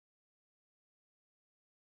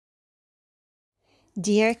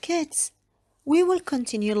Dear kids, we will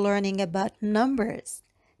continue learning about numbers.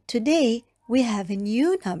 Today, we have a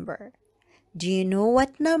new number. Do you know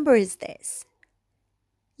what number is this?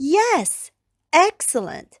 Yes,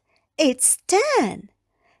 excellent. It's 10.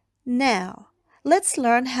 Now, let's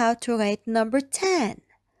learn how to write number 10.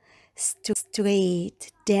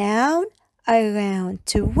 Straight down, around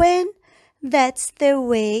to win. That's the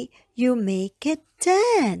way you make it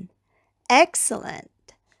 10. Excellent.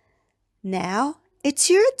 Now,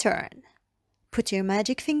 it's your turn. Put your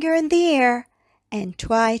magic finger in the air and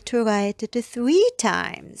try to write it 3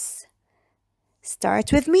 times.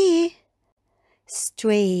 Start with me.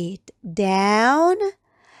 Straight down,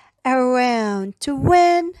 around to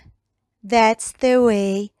win. That's the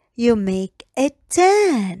way you make it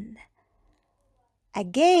 10.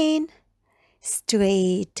 Again,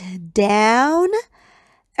 straight down,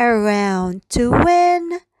 around to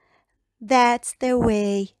win. That's the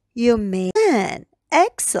way you make 10.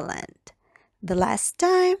 Excellent. The last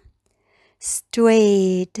time,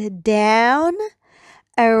 straight down,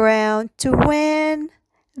 around to win.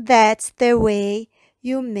 That's the way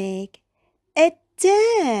you make it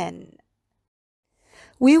 10.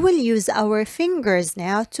 We will use our fingers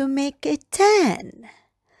now to make it 10.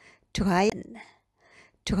 Try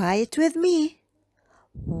it with me.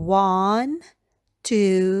 1,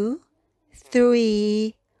 2,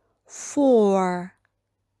 3, 4,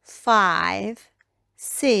 5,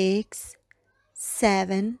 6,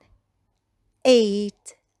 7,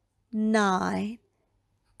 8, 9,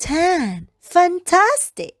 10.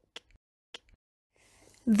 Fantastic!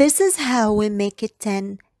 This is how we make it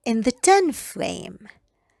 10 in the 10 frame.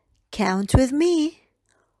 Count with me.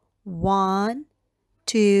 1,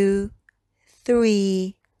 2,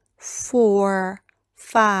 3, 4,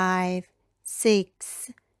 5,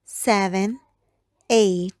 6, 7,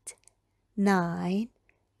 8, 9,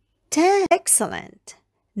 10. Excellent.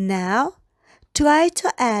 Now, try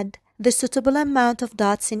to add the suitable amount of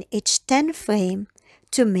dots in each 10 frame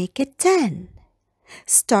to make it 10.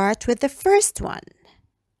 Start with the first one.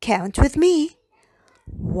 Count with me.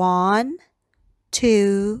 1,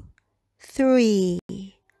 2, 3,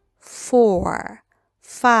 4,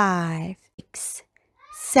 5, 6,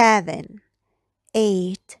 7,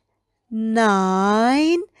 8,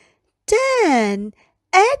 9, 10.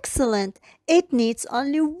 Excellent! It needs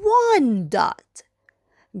only 1 dot.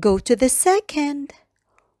 Go to the second.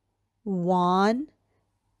 1,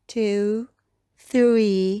 2,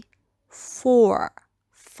 3, 4,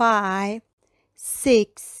 5,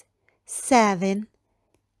 6, 7,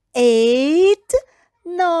 8,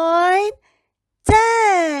 9,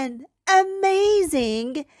 10.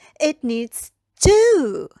 Amazing! It needs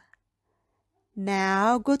 2.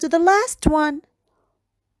 Now go to the last one.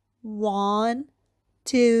 1,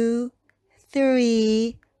 2,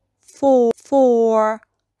 3, 4,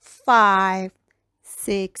 5,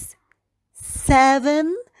 6,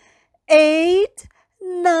 7, 8,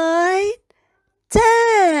 9,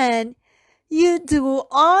 10. You do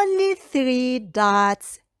only 3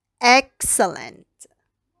 dots. Excellent.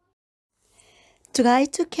 Try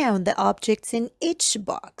to count the objects in each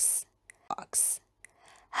box.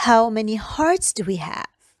 How many hearts do we have?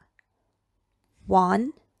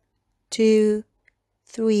 1, 2,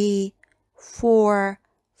 3, 4,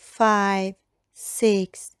 5,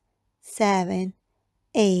 6, 7,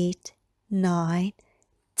 8, 9,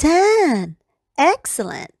 10.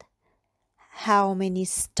 Excellent. How many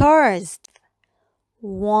stars?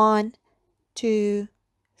 1, 2,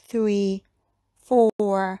 3,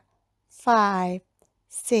 4, 5,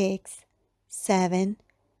 6, 7,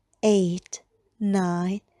 8,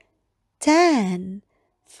 9, 10.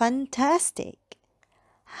 Fantastic.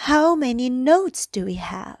 How many notes do we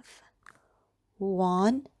have?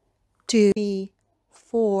 1, 2, 3,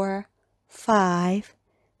 4, 5,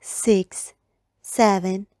 6,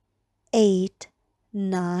 7, 8,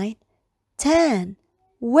 9, 10.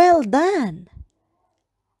 Well done.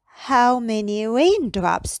 How many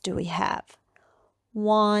raindrops do we have?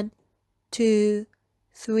 1, 2,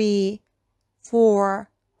 3, 4,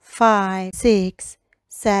 5, 6,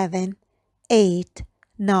 7, 8,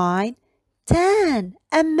 9, 10.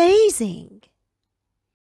 Amazing!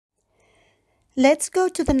 Let's go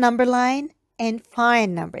to the number line and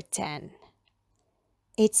find number 10.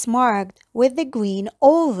 It's marked with the green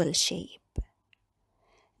oval shape.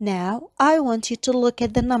 Now, I want you to look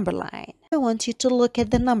at the number line.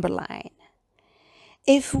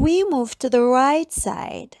 If we move to the right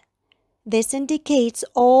side, this indicates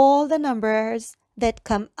all the numbers that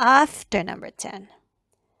come after number 10.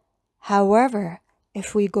 However,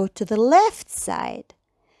 if we go to the left side,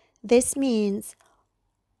 this means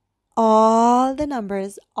all the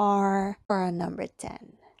numbers are number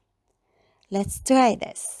 10. Let's try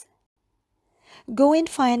this. Go and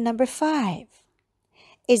find number 5.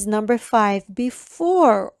 Is number 5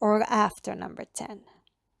 before or after number 10?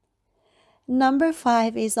 Number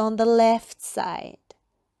 5 is on the left side.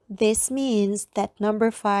 This means that number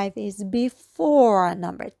 5 is before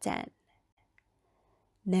number 10.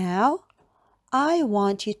 Now, I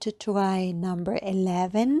want you to try number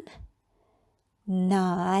 11,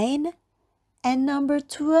 9, and number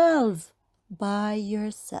 12 by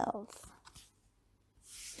yourself.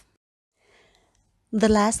 The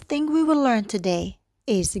last thing we will learn today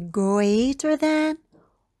is greater than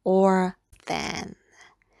or than.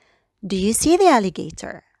 Do you see the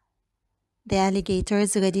alligator? The alligator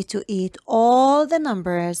is ready to eat all the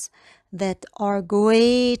numbers that are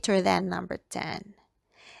greater than number 10.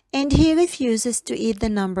 And he refuses to eat the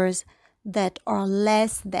numbers that are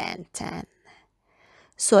less than 10.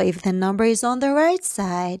 So if the number is on the right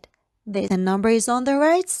side,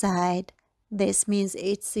 this means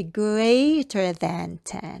it's greater than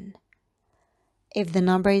 10. If the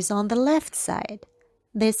number is on the left side,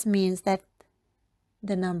 this means that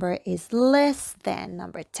the number is less than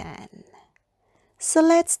number 10. So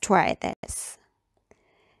let's try this.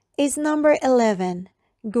 Is number 11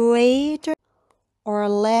 greater or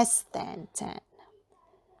less than 10?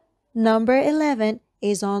 Number 11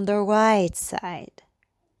 is on the right side.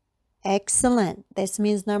 Excellent. This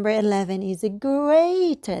means number 11 is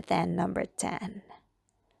greater than number 10.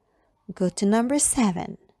 Go to number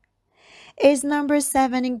 7. Is number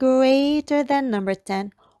 7 greater than number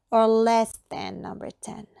 10 or less than number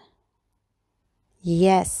 10?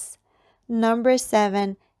 Yes, number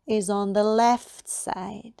 7 is on the left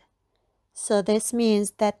side. So this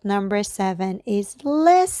means that number 7 is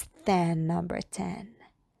less than number 10.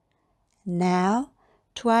 Now,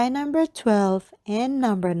 try number 12 and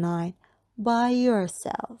number 9 by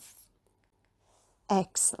yourself.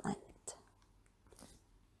 Excellent.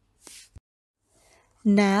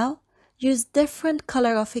 Now, use different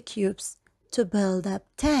color of cubes to build up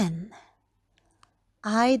 10.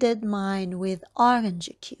 I did mine with orange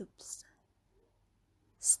cubes.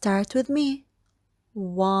 Start with me.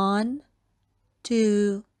 1,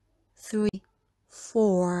 2, 3,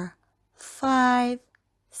 4, 5,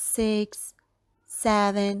 6,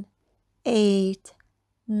 7, 8,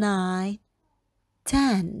 9,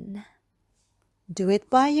 10. Do it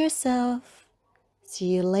by yourself. See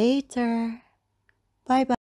you later. Bye-bye.